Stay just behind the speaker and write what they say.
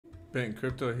Bent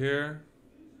Crypto here.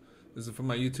 This is for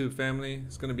my YouTube family.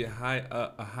 It's going to be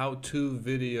a how-to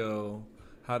video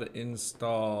how to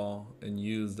install and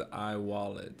use the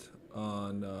iWallet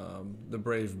on the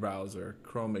Brave browser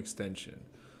Chrome extension.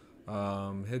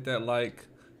 Hit that like,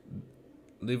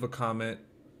 leave a comment.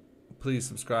 Please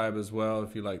subscribe as well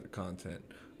if you like the content.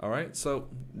 All right, so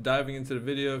diving into the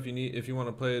video, if you want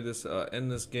to play this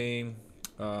endless game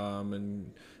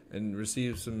and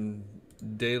receive some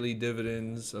daily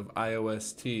dividends of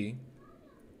iOST,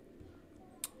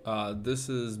 this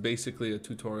is basically a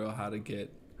tutorial how to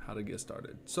get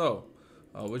started. So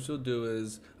what you'll do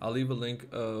is I'll leave a link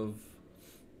of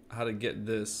how to get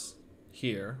this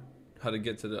here, how to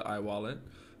get to the iWallet.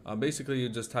 Basically, you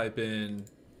just type in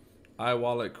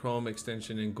iWallet Chrome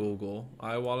extension in Google,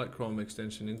 iWallet Chrome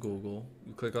extension in Google.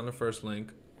 You click on the first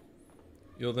link.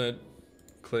 You'll then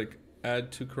click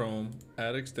add to Chrome,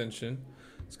 add extension.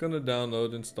 It's going to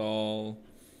download, install,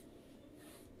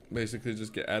 basically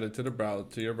just get added to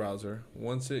your browser.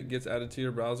 Once it gets added to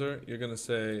your browser, you're going to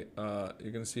say,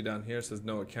 you're going to see down here it says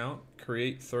no account,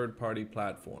 create third-party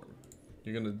platform.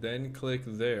 You're going to then click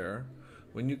there.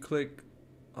 When you click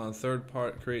on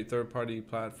create third-party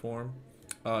platform,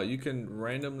 you can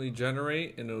randomly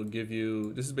generate, and it'll give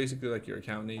you, this is basically like your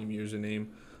account name, username.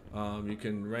 You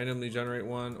can randomly generate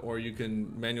one, or you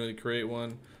can manually create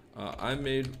one. I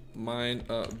made mine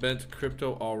Bent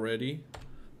Crypto already,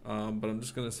 but I'm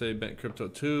just going to say Bent Crypto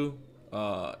 2.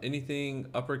 Anything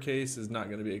uppercase is not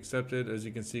going to be accepted. As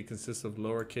you can see, it consists of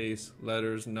lowercase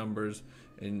letters, numbers,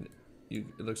 and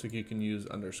it looks like you can use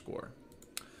underscore.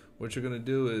 What you're going to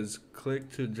do is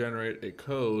click to generate a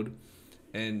code,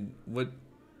 and what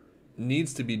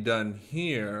needs to be done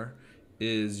here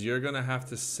is you're going to have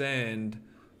to send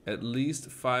at least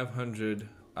 500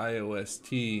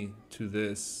 iOST to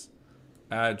this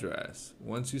address.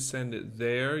 Once you send it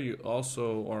there, you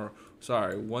also,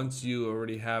 once you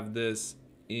already have this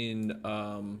in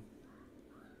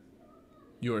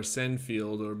your send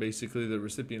field, or basically the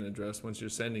recipient address, once you're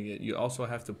sending it, you also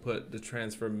have to put the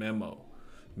transfer memo.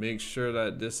 Make sure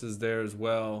that this is there as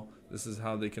well. This is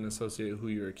how they can associate who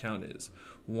your account is.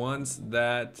 Once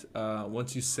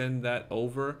you send that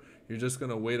over, you're just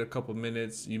gonna wait a couple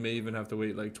minutes. You may even have to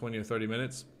wait like 20 or 30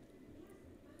 minutes,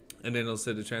 and then it'll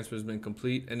say the transfer has been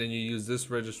complete. And then you use this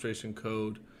registration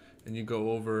code, and you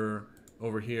go over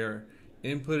here,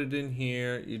 input it in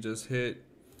here. You just hit,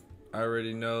 I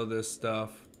already know this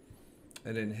stuff,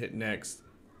 and then hit next,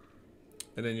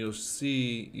 and then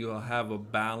you'll have a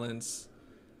balance.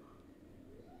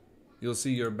 You'll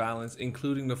see your balance,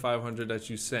 including the 500 that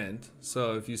you sent.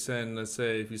 So if you send, let's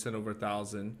say, if you send over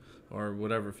 1,000 or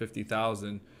whatever,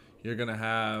 50,000, you're gonna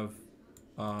have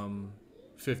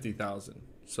 50,000.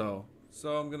 So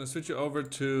I'm gonna switch you over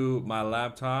to my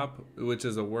laptop, which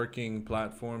is a working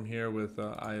platform here with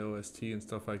iOST and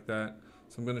stuff like that.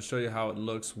 So I'm gonna show you how it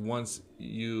looks once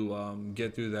you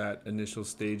get through that initial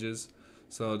stages.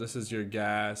 So this is your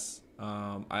gas.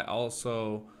 You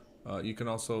can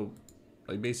also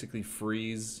basically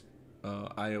freeze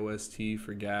iOST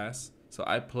for gas. So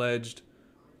I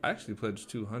actually pledged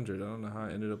 200. I don't know how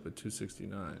I ended up at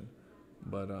 269,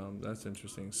 but that's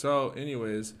interesting. So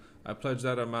anyways, I pledged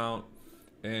that amount,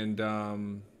 and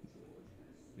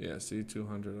yeah, see,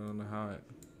 200. I don't know how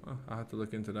I'll have to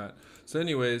look into that. So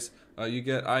anyways, you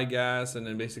get iGas, and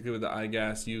then basically with the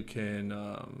iGas you can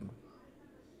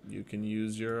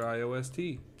use your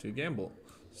iOST to gamble.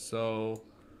 So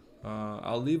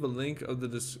I'll leave a link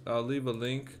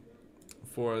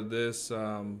for this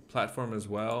platform as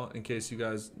well, in case you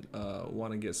guys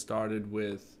want to get started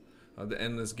with the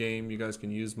endless game. You guys can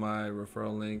use my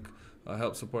referral link,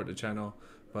 help support the channel.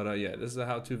 But yeah, this is a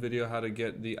how-to video how to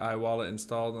get the iWallet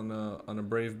installed on a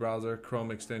Brave browser Chrome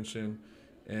extension,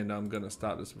 and I'm gonna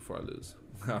stop this before I lose.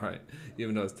 All right,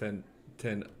 even though it's 10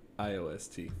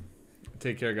 iOST.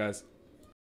 Take care, guys.